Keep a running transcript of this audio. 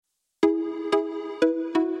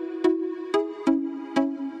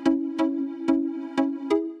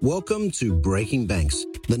Welcome to Breaking Banks,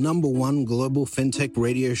 the #1 global fintech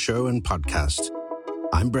radio show and podcast.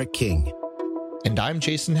 I'm Brett King. And I'm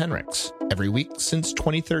Jason Henricks. Every week since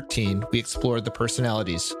 2013, we explore the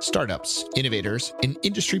personalities, startups, innovators, and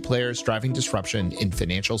industry players driving disruption in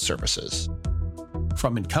financial services.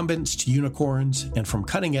 From incumbents to unicorns, and from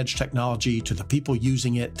cutting-edge technology to the people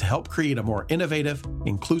using it to help create a more innovative,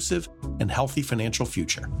 inclusive, and healthy financial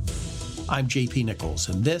future. I'm JP Nichols,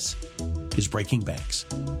 and this is Breaking Banks.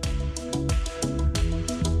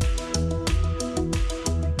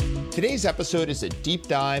 Today's episode is a deep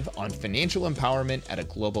dive on financial empowerment at a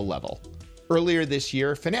global level. Earlier this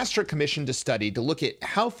year, Finastra commissioned a study to look at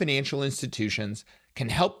how financial institutions can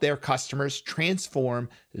help their customers transform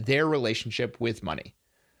their relationship with money.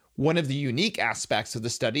 One of the unique aspects of the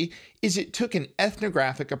study is it took an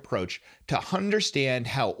ethnographic approach to understand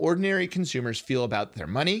how ordinary consumers feel about their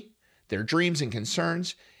money, their dreams and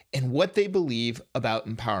concerns, and what they believe about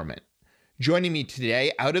empowerment. Joining me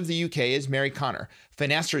today out of the UK is Mary Connor,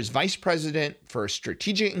 Finastra's Vice President for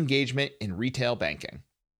Strategic Engagement in Retail Banking.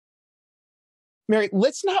 Mary,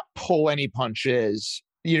 let's not pull any punches.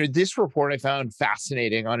 This report I found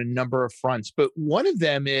fascinating on a number of fronts, but one of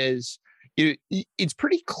them is it's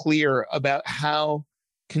pretty clear about how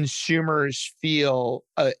consumers feel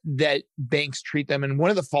that banks treat them and one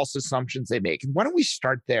of the false assumptions they make. Why don't we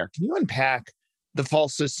start there? Can you unpack the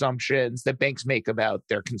false assumptions that banks make about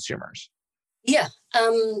their consumers? Yeah.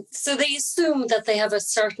 So they assume that they have a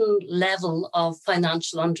certain level of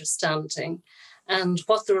financial understanding. And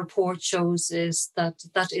what the report shows is that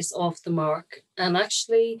that is off the mark. And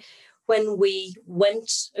actually, when we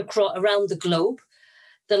went around the globe,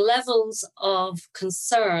 the levels of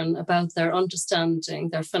concern about their understanding,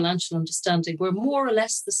 their financial understanding, were more or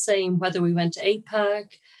less the same, whether we went to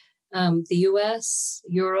APAC, the US,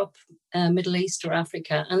 Europe, Middle East, or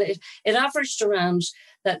Africa. And it averaged around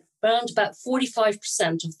about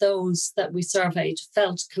 45% of those that we surveyed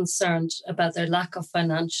felt concerned about their lack of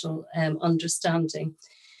financial understanding.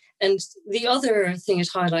 And the other thing it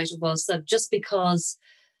highlighted was that just because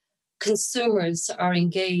consumers are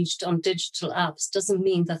engaged on digital apps doesn't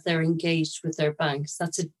mean that they're engaged with their banks.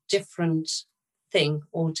 That's a different thing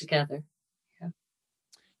altogether.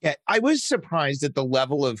 Yeah, I was surprised at the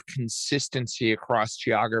level of consistency across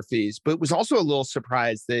geographies, but was also a little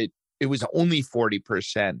surprised that it was only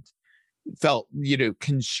 40% felt,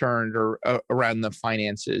 concerned or around the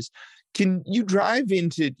finances. Can you dive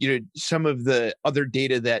into, some of the other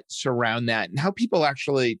data that surround that and how people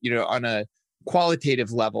actually, on a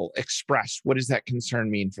qualitative level express what does that concern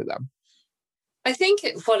mean for them? I think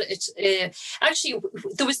actually,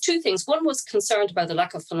 there was two things. One was concerned about the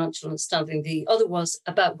lack of financial understanding. The other was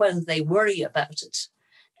about whether they worry about it.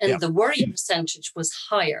 And the worry percentage was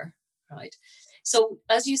higher, right? So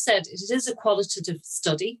as you said, it is a qualitative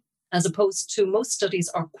study as opposed to most studies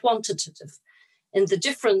are quantitative. And the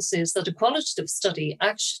difference is that a qualitative study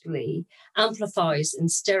actually amplifies in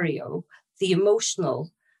stereo the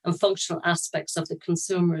emotional and functional aspects of the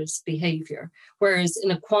consumer's behavior. Whereas in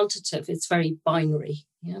a quantitative, it's very binary.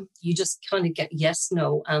 Yeah? You just kind of get yes,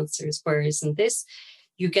 no answers. Whereas in this,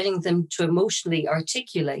 you're getting them to emotionally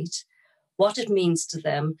articulate what it means to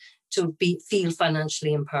them to feel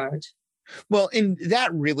financially empowered. Well, and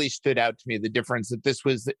that really stood out to me, the difference that this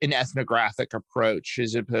was an ethnographic approach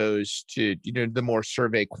as opposed to, the more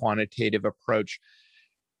survey quantitative approach.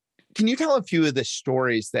 Can you tell a few of the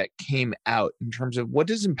stories that came out in terms of what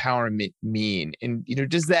does empowerment mean? And,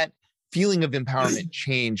 does that feeling of empowerment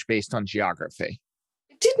change based on geography?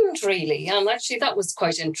 It didn't really. And actually, that was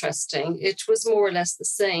quite interesting. It was more or less the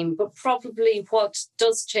same. But probably what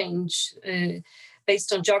does change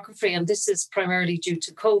based on geography, and this is primarily due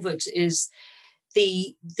to COVID, is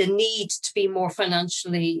the need to be more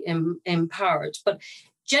financially empowered. But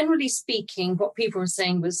generally speaking, what people were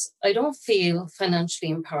saying was, I don't feel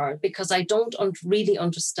financially empowered because I don't really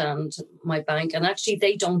understand my bank, and actually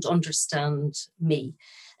they don't understand me.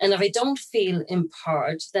 And if I don't feel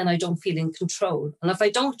empowered, then I don't feel in control. And if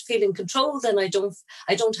I don't feel in control, then I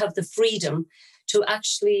don't have the freedom to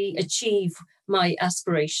actually achieve my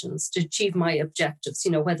aspirations, to achieve my objectives,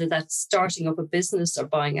 whether that's starting up a business or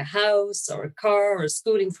buying a house or a car or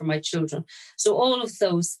schooling for my children. So all of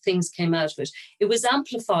those things came out of it. It was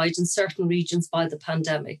amplified in certain regions by the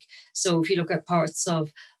pandemic. So if you look at parts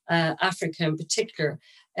of Africa in particular,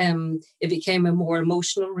 it became a more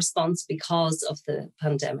emotional response because of the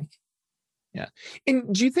pandemic. Yeah.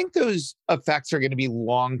 And do you think those effects are going to be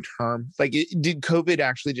long-term? Like, did COVID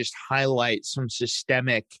actually just highlight some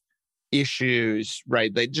systemic issues,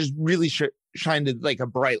 right? They just really shined like a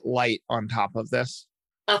bright light on top of this?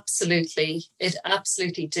 Absolutely. It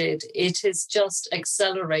absolutely did. It has just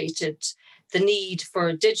accelerated the need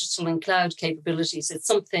for digital and cloud capabilities. It's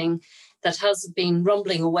something that has been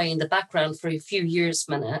rumbling away in the background for a few years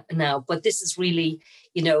now, but this is really,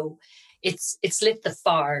 it's lit the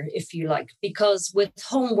fire, if you like, because with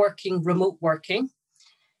home working, remote working,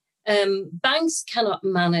 banks cannot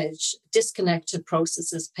manage disconnected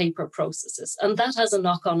processes, paper processes, and that has a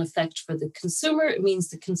knock-on effect for the consumer. It means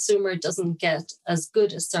the consumer doesn't get as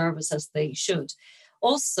good a service as they should.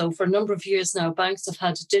 Also, for a number of years now, banks have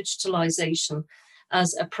had digitalization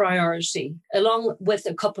as a priority, along with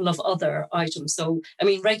a couple of other items. So,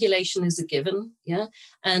 regulation is a given,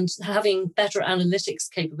 and having better analytics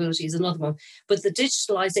capability is another one. But the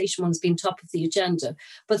digitalization one's been top of the agenda,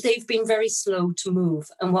 but they've been very slow to move.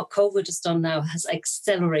 And what COVID has done now has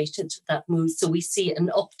accelerated that move. So we see an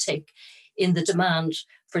uptick in the demand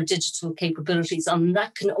for digital capabilities, and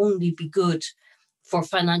that can only be good for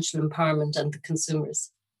financial empowerment and the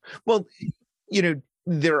consumers. Well,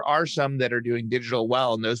 there are some that are doing digital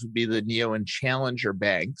well, and those would be the neo and challenger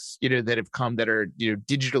banks, that have come that are,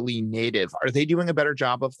 digitally native. Are they doing a better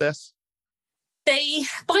job of this? They,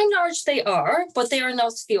 by and large, they are, but they are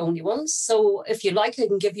not the only ones. So if you like, I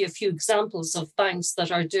can give you a few examples of banks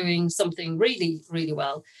that are doing something really, really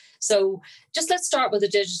well. So just let's start with the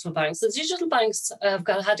digital banks. The digital banks have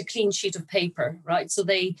had a clean sheet of paper, right? So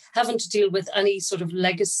they haven't to deal with any sort of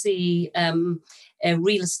legacy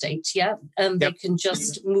real estate, They can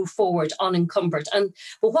just move forward unencumbered.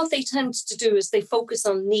 But what they tend to do is they focus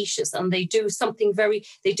on niches, and they do something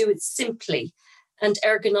they do it simply and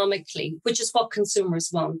ergonomically, which is what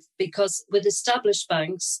consumers want. Because with established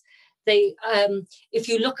banks, they, if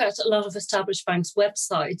you look at a lot of established banks'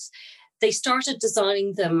 websites, they started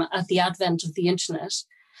designing them at the advent of the internet,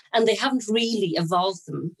 and they haven't really evolved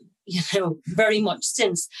them, very much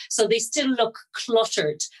since. So they still look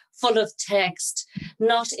cluttered, full of text,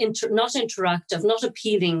 not interactive, not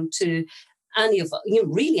appealing to any of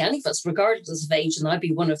us, regardless of age. And I'd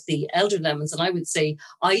be one of the elder lemons, and I would say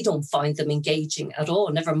I don't find them engaging at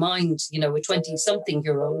all. Never mind, a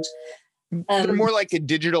 20-something-year-old. They're more like a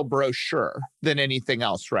digital brochure than anything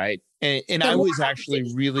else, right? And I was actually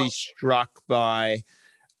really struck by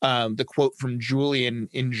the quote from Julian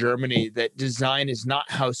in Germany that design is not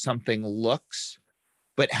how something looks,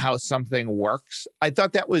 but how something works. I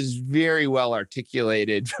thought that was very well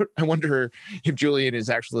articulated. I wonder if Julian is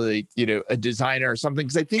actually, a designer or something,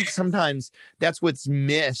 because I think sometimes that's what's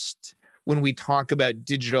missed when we talk about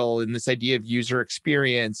digital and this idea of user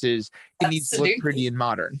experience is it needs to look pretty and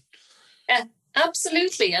modern.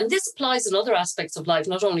 Absolutely. And this applies in other aspects of life,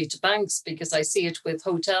 not only to banks, because I see it with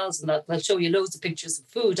hotels, and they'll show you loads of pictures of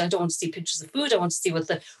food. I don't want to see pictures of food. I want to see what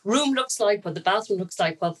the room looks like, what the bathroom looks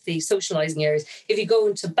like, what the socializing areas. If you go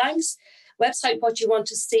into banks' website, what you want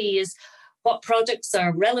to see is what products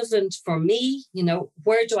are relevant for me,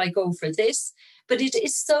 where do I go for this? But it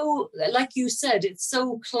is so, like you said, it's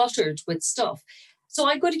so cluttered with stuff. So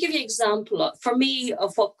I'm going to give you an example, for me,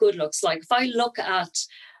 of what good looks like. If I look at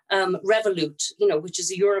Revolut, which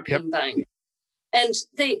is a European bank, and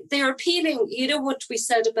they're appealing. What we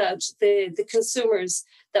said about the consumers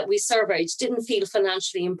that we surveyed didn't feel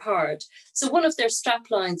financially empowered. So one of their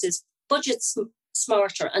strap lines is budget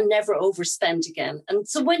smarter and never overspend again. And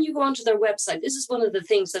so when you go onto their website, this is one of the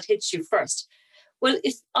things that hits you first. Well,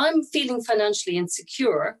 if I'm feeling financially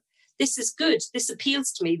insecure, this is good. This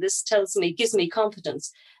appeals to me. This tells me, gives me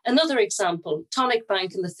confidence. Another example, Tonic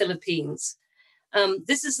Bank in the Philippines.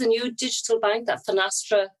 This is the new digital bank that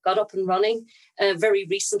Finastra got up and running very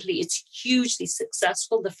recently. It's hugely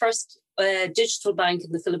successful, the first digital bank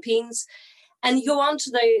in the Philippines. And you go on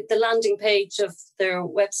to the landing page of their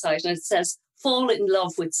website, and it says, fall in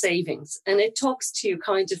love with savings. And it talks to you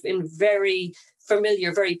kind of in very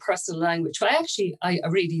familiar, very personal language. I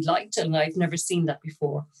really liked it, and I've never seen that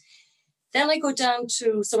before. Then I go down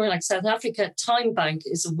to somewhere like South Africa. Time Bank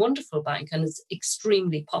is a wonderful bank, and it's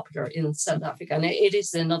extremely popular in South Africa. And it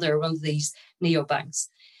is another one of these neobanks.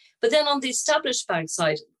 But then on the established bank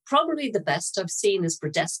side, probably the best I've seen is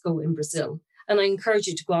Bradesco in Brazil. And I encourage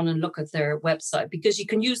you to go on and look at their website, because you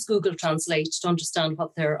can use Google Translate to understand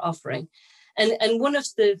what they're offering. And one of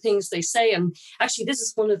the things they say, and actually this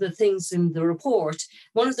is one of the things in the report,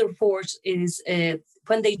 one of the report is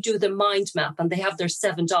when they do the mind map, and they have their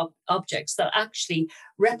 7 objects that actually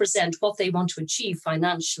represent what they want to achieve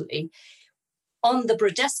financially. On the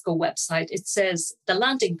Bradesco website, it says, the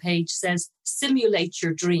landing page says, simulate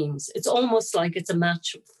your dreams. It's almost like it's a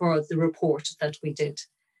match for the report that we did.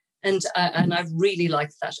 And I really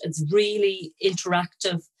liked that. It's really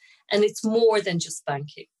interactive, and it's more than just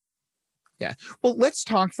banking. Yeah. Well, let's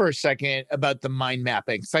talk for a second about the mind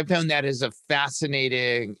mapping, because I found that is a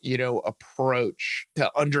fascinating, approach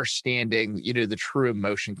to understanding, the true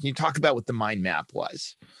emotion. Can you talk about what the mind map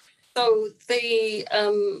was? So the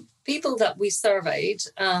people that we surveyed,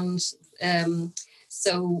 and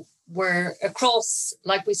so were across,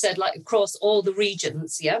 like we said, like across all the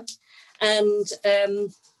regions, yeah, and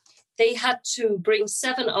they had to bring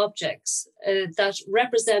 7 objects that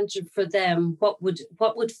represented for them what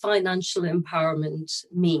would financial empowerment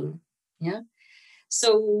mean. Yeah.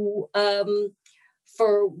 So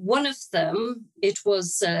for one of them, it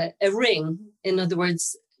was a ring. In other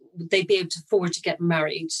words, they'd be able to afford to get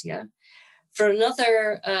married. Yeah. For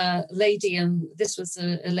another lady, and this was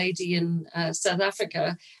a lady in South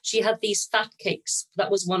Africa, she had these fat cakes. That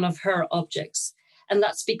was one of her objects. And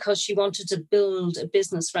that's because she wanted to build a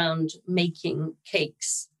business around making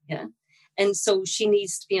cakes. Yeah. And so she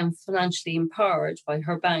needs to be financially empowered by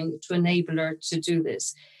her bank to enable her to do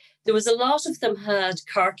this. There was a lot of them had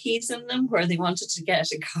car keys in them where they wanted to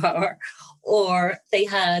get a car, or they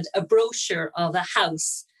had a brochure of a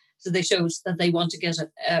house. So they showed that they want to get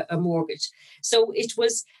a mortgage. So it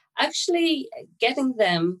was actually getting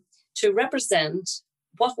them to represent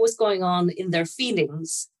what was going on in their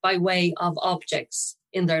feelings by way of objects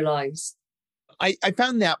in their lives. I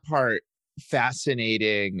found that part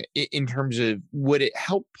fascinating in terms of what it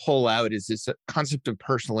helped pull out is this concept of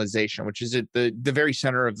personalization, which is at the very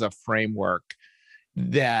center of the framework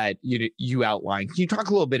that you outlined. Can you talk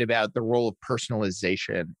a little bit about the role of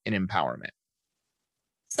personalization in empowerment?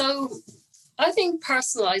 So I think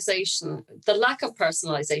personalization, the lack of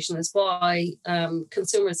personalization is why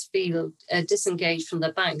consumers feel disengaged from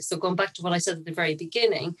the bank. So going back to what I said at the very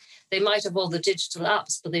beginning, they might have all the digital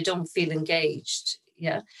apps, but they don't feel engaged.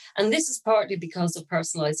 Yeah. And this is partly because of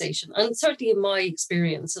personalization. And certainly in my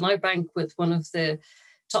experience, and I bank with one of the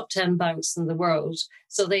top 10 banks in the world.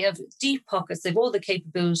 So they have deep pockets. They have all the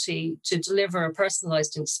capability to deliver a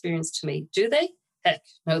personalized experience to me. Do they? Heck,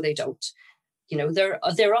 no, they don't.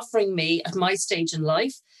 They're offering me at my stage in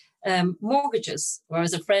life mortgages,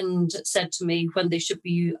 whereas a friend said to me when they should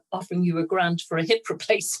be offering you a grant for a hip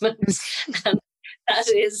replacement, and that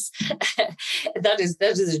is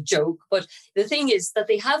a joke. But the thing is that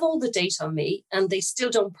they have all the data on me and they still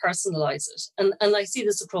don't personalize it, and I see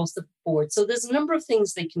this across the board. So there's a number of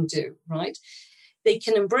things they can do, right? They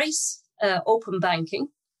can embrace open banking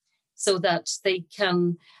so that they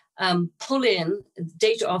can pull in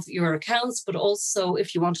data of your accounts, but also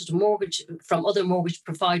if you wanted a mortgage from other mortgage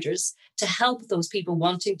providers to help those people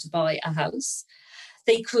wanting to buy a house.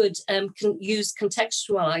 They could use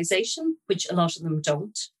contextualization, which a lot of them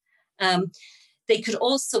don't.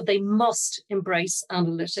 They must embrace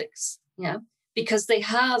analytics, yeah, because they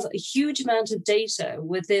have a huge amount of data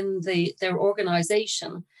within their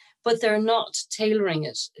organization, but they're not tailoring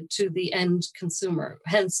it to the end consumer.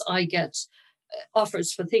 Hence, I get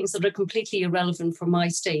offers for things that are completely irrelevant for my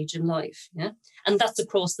stage in life. Yeah. And that's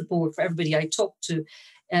across the board for everybody. I talk to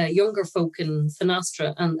younger folk in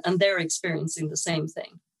Finastra and they're experiencing the same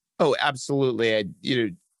thing. Oh, absolutely. I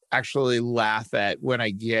actually laugh at when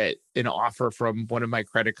I get an offer from one of my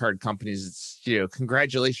credit card companies. It's,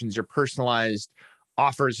 congratulations, your personalized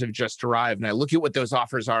offers have just arrived. And I look at what those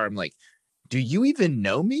offers are. I'm like, do you even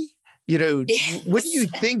know me? Yes. What do you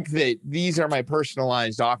think that these are my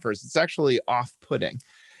personalized offers? It's actually off-putting.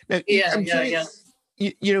 Now, I'm curious,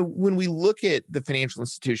 when we look at the financial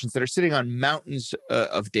institutions that are sitting on mountains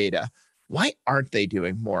of data, why aren't they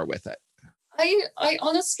doing more with it? I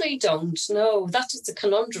honestly don't know. That is a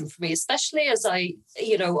conundrum for me, especially as I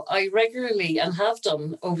regularly and have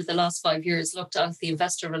done over the last 5 years looked at the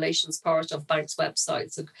investor relations part of banks'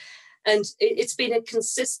 websites. And it's been a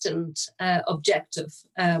consistent objective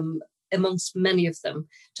amongst many of them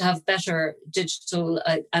to have better digital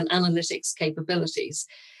and analytics capabilities.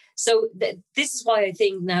 So this is why I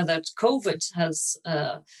think now that COVID has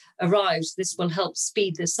arrived, this will help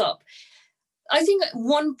speed this up. I think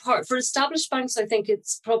one part for established banks, I think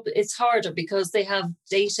it's harder because they have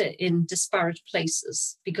data in disparate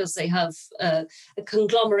places, because they have a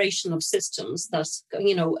conglomeration of systems that's,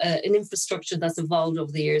 an infrastructure that's evolved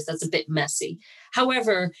over the years that's a bit messy.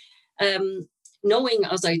 However, knowing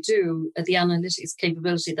as I do the analytics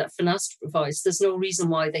capability that Finastra provides, there's no reason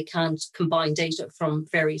why they can't combine data from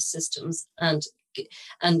various systems and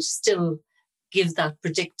still give that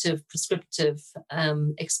predictive, prescriptive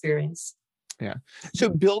experience. Yeah. So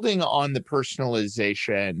building on the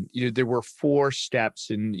personalization, there were 4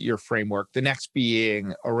 steps in your framework, the next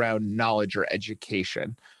being around knowledge or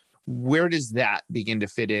education. Where does that begin to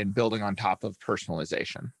fit in, building on top of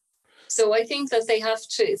personalization? So I think that they have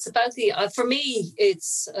to, it's about for me,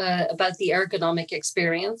 it's about the ergonomic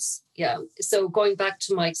experience. Yeah. So going back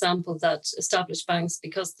to my example that established banks,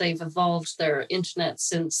 because they've evolved their internet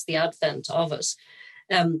since the advent of it,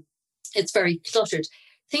 it's very cluttered.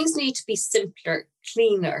 Things need to be simpler,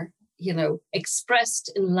 cleaner,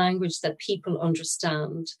 expressed in language that people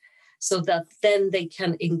understand so that then they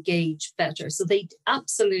can engage better. So they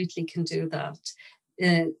absolutely can do that.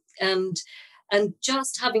 And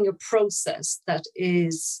just having a process that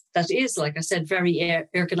is, like I said, very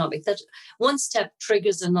ergonomic, that one step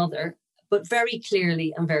triggers another, but very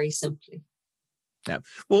clearly and very simply. Yeah.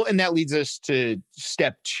 Well, and that leads us to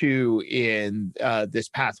step 2 in this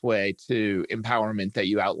pathway to empowerment that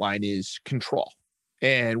you outline is control.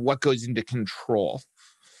 And what goes into control?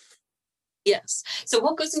 Yes. So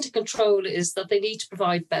what goes into control is that they need to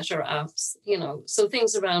provide better apps, so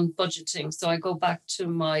things around budgeting. So I go back to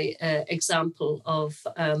my example of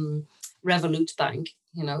Revolut Bank,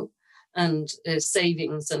 and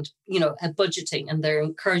savings and, budgeting, and they're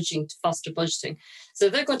encouraging to foster budgeting. So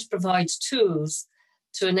they're going to provide tools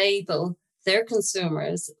to enable their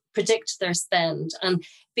consumers predict their spend and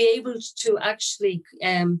be able to actually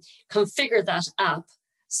configure that app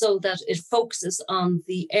so that it focuses on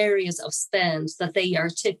the areas of spend that they are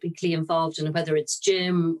typically involved in, whether it's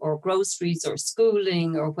gym or groceries or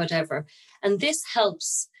schooling or whatever. And this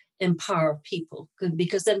helps empower people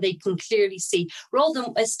because then they can clearly see, rather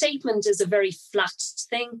than a statement is a very flat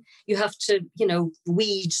thing, you have to,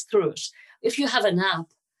 weed through it. If you have an app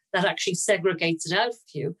that actually segregates it out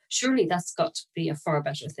for you, surely that's got to be a far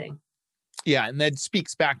better thing. Yeah, and that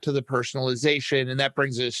speaks back to the personalization, and that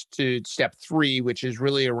brings us to step 3, which is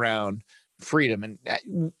really around freedom. And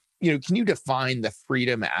can you define the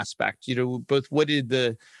freedom aspect? Both what did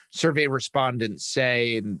the survey respondents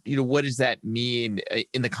say, and what does that mean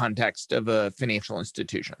in the context of a financial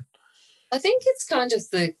institution? I think it's kind of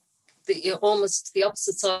the almost the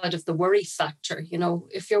opposite side of the worry factor.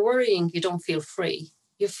 If you're worrying, you don't feel free.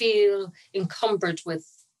 You feel encumbered with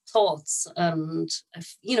thoughts and,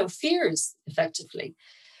 fears, effectively.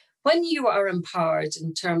 When you are empowered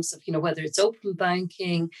in terms of, whether it's open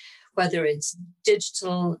banking, whether it's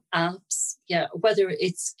digital apps, whether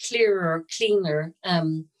it's clearer, cleaner,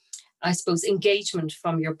 I suppose, engagement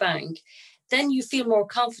from your bank, then you feel more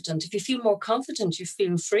confident. If you feel more confident, you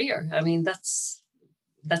feel freer. I mean, that's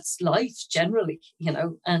life generally,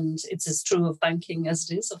 and it's as true of banking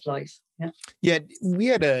as it is of life. Yeah, we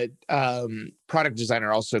had a product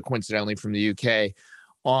designer also coincidentally from the UK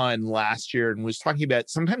on last year and was talking about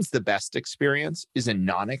sometimes the best experience is a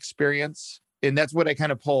non-experience. And that's what I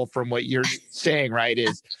kind of pull from what you're saying, right?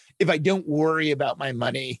 Is if I don't worry about my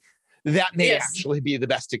money, that may actually be the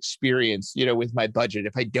best experience, with my budget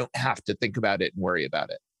if I don't have to think about it and worry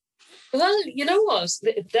about it. Well, you know what?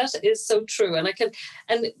 That is so true.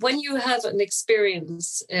 And when you have an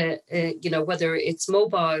experience, whether it's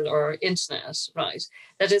mobile or internet, right,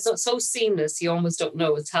 that is so seamless, you almost don't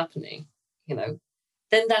know what's happening,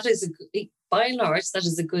 then that is, by and large, that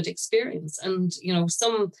is a good experience. And,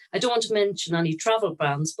 I don't want to mention any travel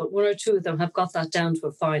brands, but 1 or 2 of them have got that down to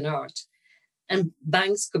a fine art. And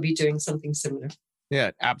banks could be doing something similar.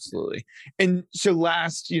 Yeah, absolutely. And so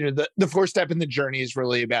last, the 4th step in the journey is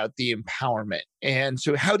really about the empowerment. And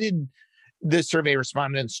so how did the survey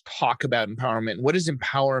respondents talk about empowerment? What does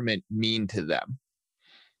empowerment mean to them?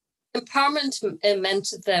 Empowerment meant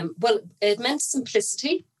to them, it meant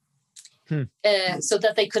simplicity. So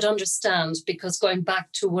that they could understand, because going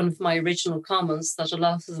back to one of my original comments, that a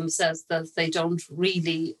lot of them says that they don't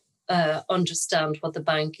really understand what the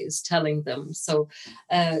bank is telling them. So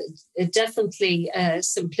definitely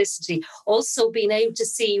simplicity. Also being able to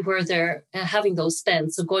see where they're having those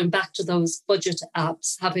spends. So going back to those budget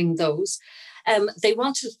apps, having those. They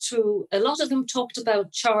wanted to, a lot of them talked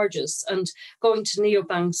about charges and going to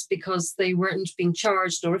neobanks because they weren't being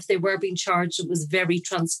charged, or if they were being charged, it was very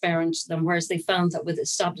transparent to them, whereas they found that with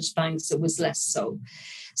established banks, it was less so.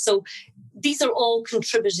 So these are all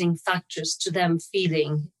contributing factors to them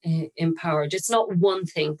feeling empowered. It's not one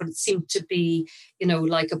thing, but it seemed to be,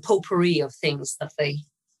 like a potpourri of things that they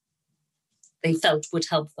felt would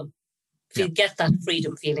help them get that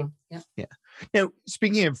freedom feeling. Yeah. Now,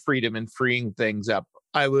 speaking of freedom and freeing things up,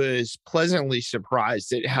 I was pleasantly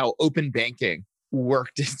surprised at how open banking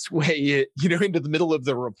worked its way, into the middle of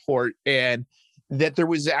the report, and that there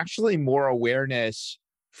was actually more awareness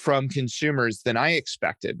from consumers than I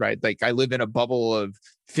expected, right? Like I live in a bubble of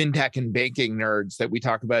fintech and banking nerds that we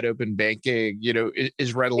talk about open banking,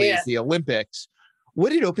 as readily as the Olympics.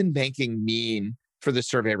 What did open banking mean for the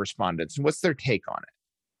survey respondents, and what's their take on it?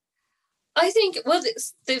 I think, well,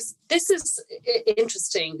 this is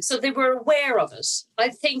interesting. So they were aware of it. I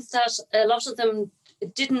think that a lot of them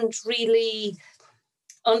didn't really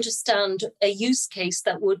understand a use case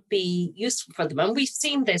that would be useful for them. And we've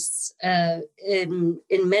seen this in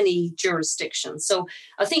many jurisdictions. So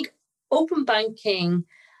I think open banking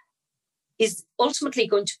is ultimately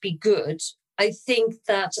going to be good. I think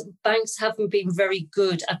that banks haven't been very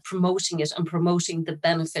good at promoting it and promoting the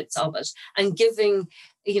benefits of it and giving,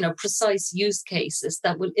 precise use cases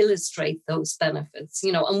that will illustrate those benefits.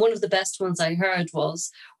 And one of the best ones I heard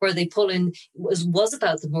was where they pull in, was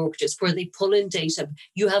about the mortgages, where they pull in data.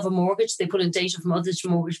 You have a mortgage, they pull in data from other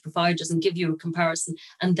mortgage providers and give you a comparison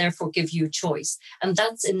and therefore give you a choice. And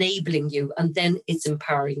that's enabling you, and then it's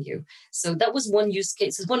empowering you. So that was one use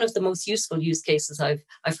case. It's one of the most useful use cases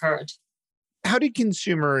I've heard. How do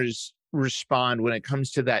consumers respond when it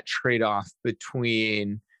comes to that trade-off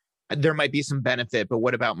between there might be some benefit, but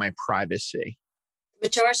what about my privacy?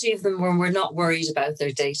 Majority of them were not worried about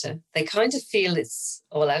their data. They kind of feel it's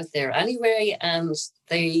all out there anyway. And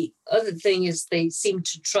the other thing is they seem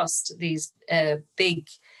to trust these big,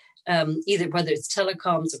 either whether it's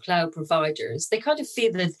telecoms or cloud providers. They kind of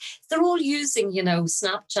feel that they're all using,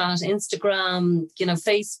 Snapchat, Instagram,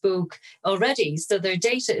 Facebook already. So their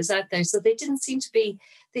data is out there. So they seem to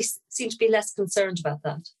be less concerned about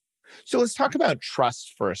that. So let's talk about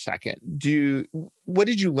trust for a second. What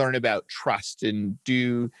did you learn about trust? And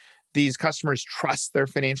do these customers trust their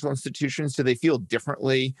financial institutions? Do they feel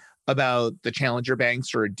differently about the challenger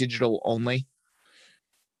banks or digital only?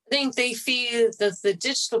 I think they feel that the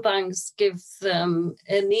digital banks give them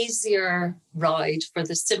an easier ride for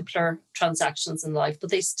the simpler transactions in life, but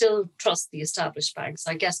they still trust the established banks,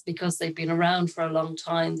 I guess, because they've been around for a long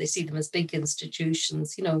time. They see them as big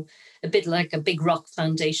institutions, a bit like a big rock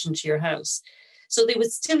foundation to your house. So they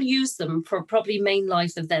would still use them for probably main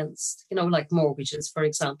life events, like mortgages, for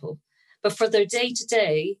example. But for their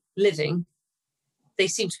day-to-day living, they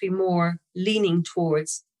seem to be more leaning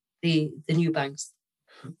towards the new banks.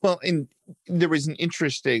 Well, and there was an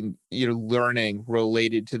interesting, learning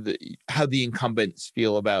related to how the incumbents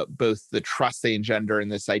feel about both the trust they engender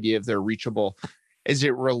and this idea of they're reachable as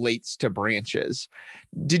it relates to branches.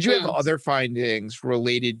 Did you have other findings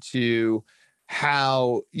related to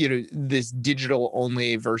how, this digital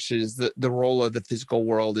only versus the role of the physical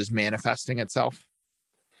world is manifesting itself?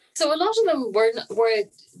 So a lot of them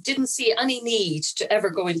didn't see any need to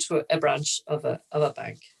ever go into a branch of a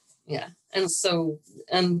bank. Yeah. And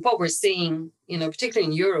what we're seeing, particularly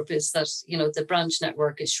in Europe, is that, the branch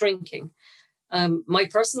network is shrinking. My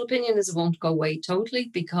personal opinion is it won't go away totally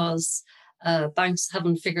because banks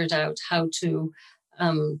haven't figured out how to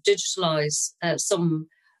digitalize some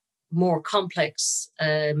more complex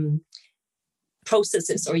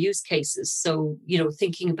processes or use cases. So,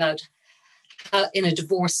 thinking about how in a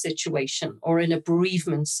divorce situation or in a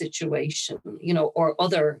bereavement situation, or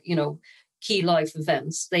other, key life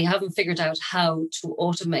events, they haven't figured out how to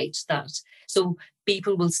automate that. So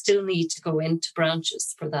people will still need to go into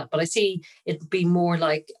branches for that. But I see it would be more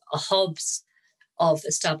like a hubs of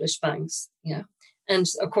established banks. Yeah. And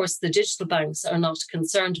of course, the digital banks are not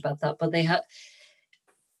concerned about that, but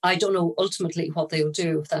I don't know ultimately what they'll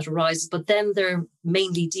do if that arises, but then they're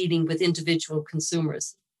mainly dealing with individual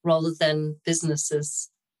consumers rather than businesses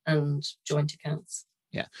and joint accounts.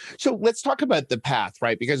 Yeah. So let's talk about the path,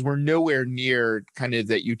 right? Because we're nowhere near kind of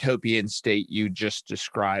that utopian state you just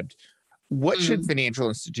described. What should financial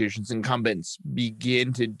institutions, incumbents,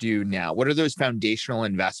 begin to do now? What are those foundational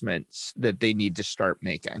investments that they need to start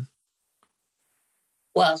making?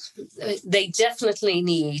 Well, they definitely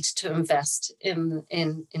need to invest in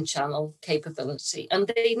channel capability.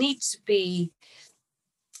 And they need to be,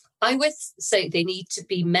 I would say they need to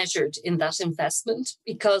be measured in that investment,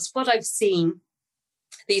 because what I've seen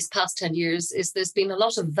these past 10 years is there's been a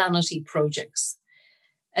lot of vanity projects.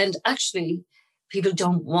 And actually, people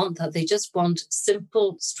don't want that. They just want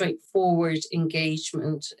simple, straightforward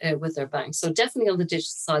engagement with their banks. So definitely on the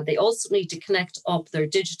digital side, they also need to connect up their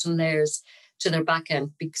digital layers to their back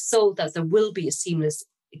end so that there will be a seamless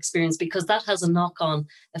experience, because that has a knock-on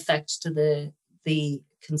effect to the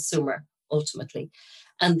consumer ultimately.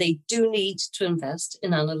 And they do need to invest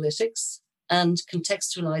in analytics and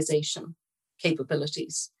contextualization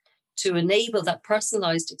capabilities to enable that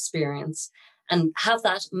personalized experience and have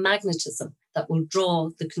that magnetism that will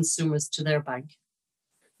draw the consumers to their bank.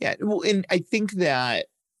 Yeah, well, and I think that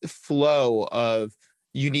flow of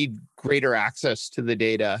you need greater access to the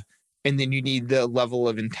data, and then you need the level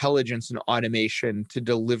of intelligence and automation to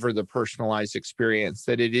deliver the personalized experience,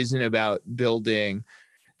 that it isn't about building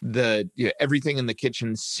everything in the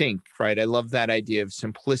kitchen sink, right? I love that idea of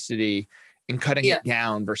simplicity and cutting it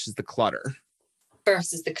down versus the clutter.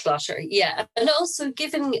 Yeah. And also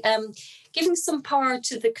giving some power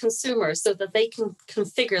to the consumer so that they can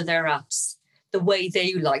configure their apps the way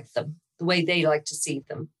they like them, the way they like to see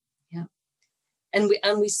them. Yeah. And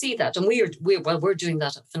we see that. And we're doing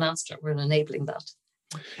that at Finastra. We're enabling that.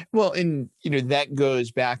 Well, and that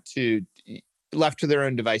goes back to left to their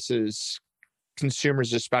own devices.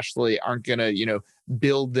 Consumers especially aren't going to,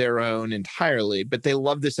 build their own entirely, but they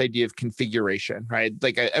love this idea of configuration, right?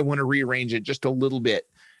 Like I want to rearrange it just a little bit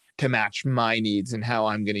to match my needs and how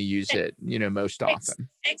I'm going to use it, most often.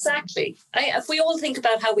 Exactly. If we all think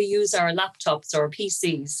about how we use our laptops or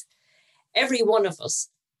PCs, every one of us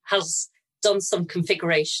has done some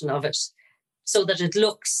configuration of it so that it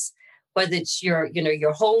looks, whether it's your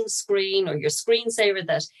home screen or your screensaver,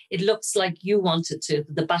 that it looks like you want it to,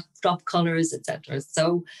 the backdrop colors, etc.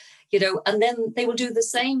 So, and then they will do the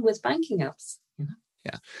same with banking apps.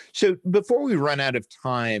 Yeah. So before we run out of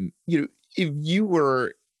time, if you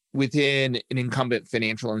were within an incumbent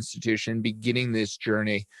financial institution beginning this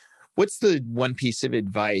journey, what's the one piece of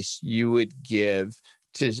advice you would give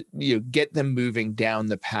to get them moving down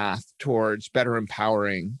the path towards better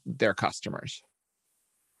empowering their customers?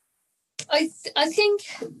 I think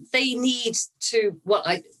they need to,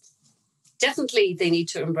 definitely they need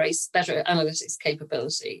to embrace better analytics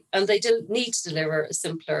capability, and they need to deliver a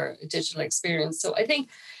simpler digital experience. So I think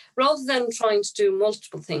rather than trying to do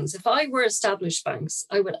multiple things, if I were established banks,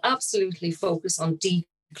 I would absolutely focus on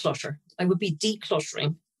declutter. I would be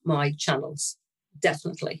decluttering my channels,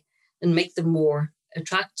 definitely, and make them more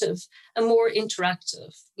attractive and more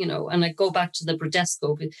interactive, and I go back to the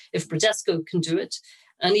Bradesco. If Bradesco can do it,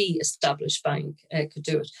 any established bank could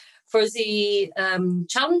do it. For the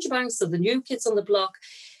challenger banks, so the new kids on the block,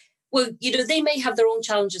 well, they may have their own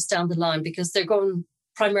challenges down the line because they're going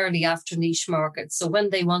primarily after niche markets. So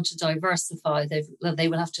when they want to diversify, they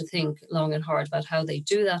will have to think long and hard about how they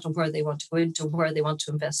do that and where they want to go into, where they want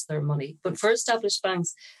to invest their money. But for established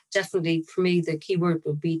banks, definitely for me, the key word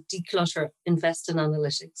would be declutter, invest in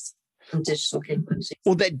analytics and digital capabilities.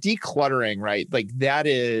 Well, that decluttering, right? Like that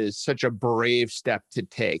is such a brave step to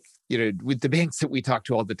take. With the banks that we talk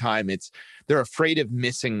to all the time, they're afraid of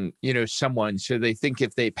missing, someone. So they think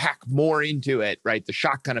if they pack more into it, right, the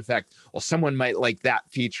shotgun effect, well, someone might like that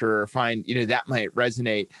feature or find, that might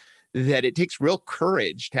resonate, that it takes real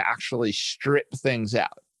courage to actually strip things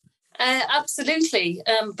out. Absolutely.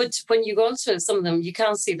 But when you go into some of them, you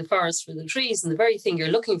can't see the forest for the trees. And the very thing you're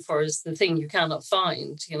looking for is the thing you cannot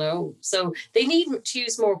find, So they need to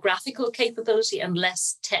use more graphical capability and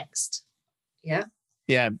less text. Yeah.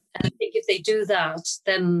 Yeah. And I think if they do that,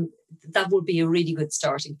 then that would be a really good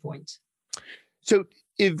starting point. So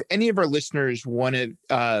if any of our listeners want to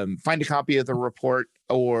find a copy of the report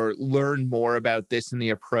or learn more about this and the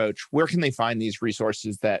approach, where can they find these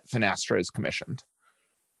resources that Finastra has commissioned?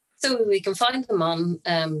 So we can find them on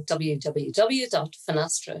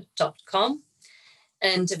www.finastra.com.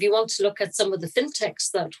 And if you want to look at some of the fintechs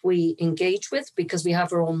that we engage with, because we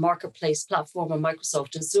have our own marketplace platform on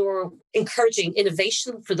Microsoft Azure, encouraging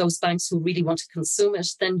innovation for those banks who really want to consume it,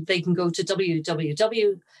 then they can go to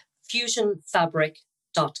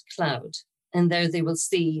www.fusionfabric.cloud. And there they will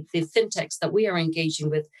see the fintechs that we are engaging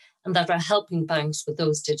with and that are helping banks with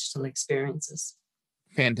those digital experiences.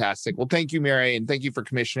 Fantastic. Well, thank you, Mary, and thank you for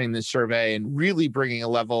commissioning this survey and really bringing a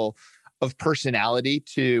level of personality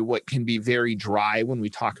to what can be very dry when we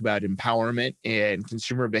talk about empowerment and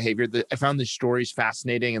consumer behavior. I found the stories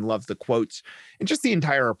fascinating and love the quotes and just the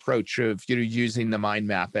entire approach of, using the mind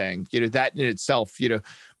mapping. That in itself,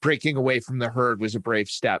 breaking away from the herd was a brave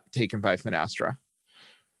step taken by Finastra.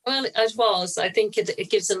 Well, it was. I think it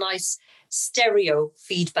gives a nice stereo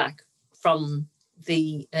feedback from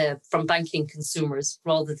banking consumers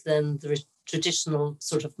rather than the traditional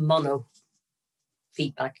sort of mono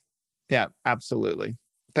feedback. Yeah, absolutely.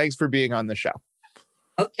 Thanks for being on the show.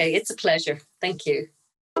 Okay, it's a pleasure. Thank you.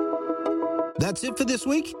 That's it for this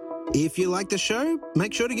week. If you like the show,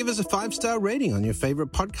 make sure to give us a 5-star rating on your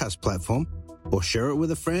favorite podcast platform, or share it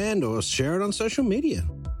with a friend, or share it on social media.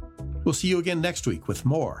 We'll see you again next week with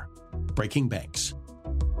more Breaking Banks.